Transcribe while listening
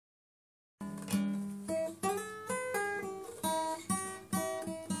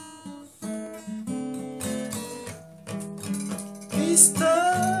Mr.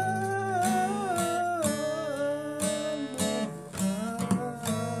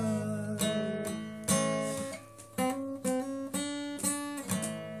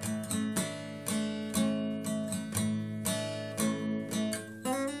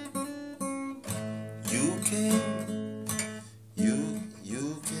 You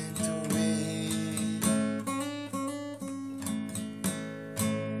came to me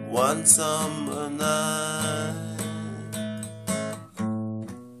one summer night,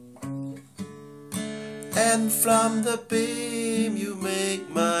 and from the beam you make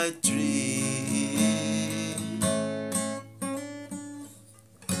my dream,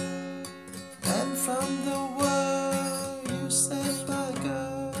 and from the world you said beggar.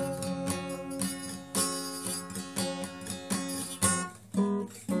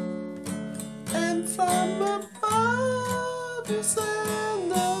 From above you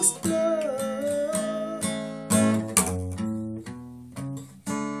send us love,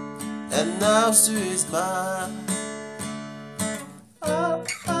 and now she is mine. I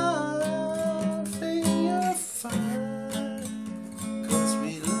think you're fine, 'cause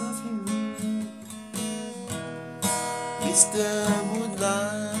we love you, Mr.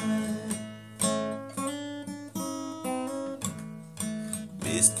 Moonlight,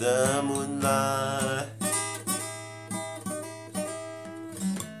 Mr. Moonlight.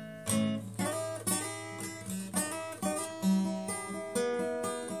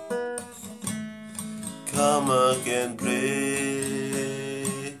 Come again, play.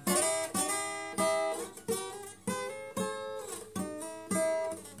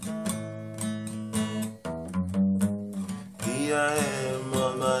 Here I am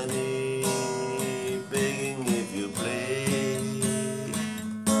on my knee, begging if you play.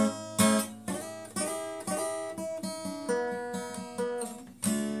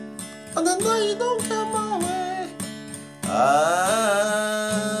 And I know you don't come my way. I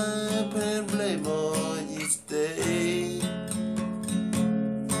can play more each day,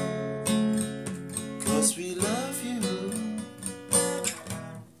 'cause we love you,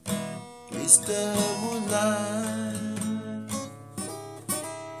 Mr. Moonlight.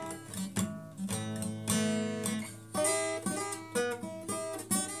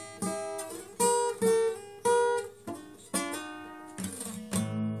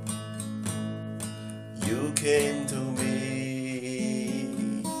 You came to me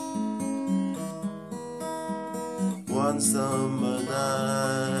one summer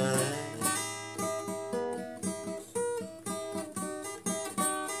night,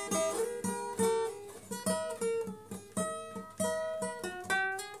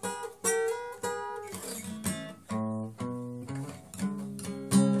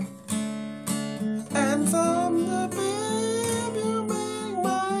 and from the beam you make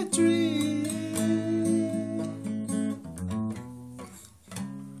my dream,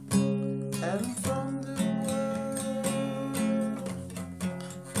 and from the world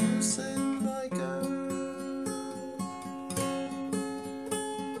you send my girl,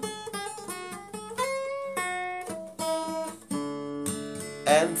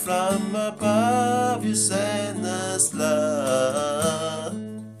 and from above you send us love,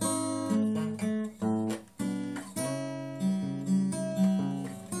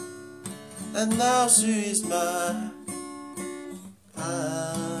 and now she is mine. I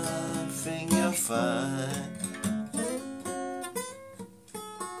think you're fine,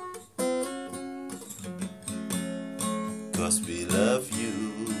 'cause we love you,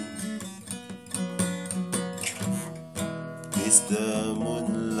 Mr.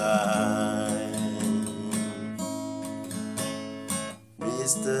 Moonlight,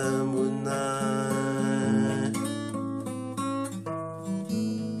 Mr. Moonlight.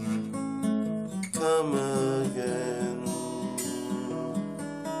 Come again,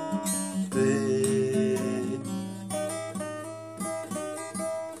 babe.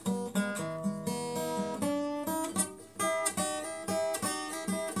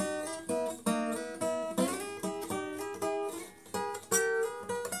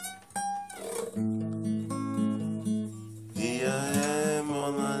 Here I am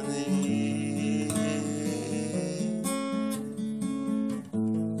on my knees,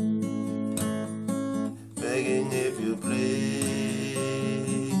 begging if you please.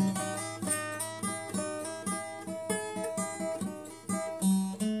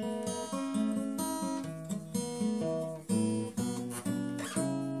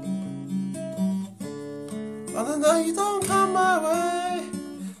 But I know you don't come my way.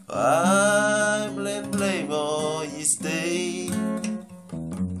 I blame all each day,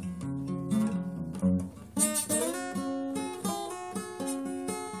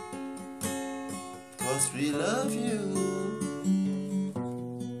 'cause we love you,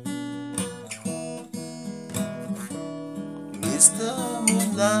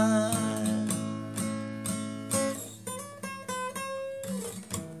 moonlight.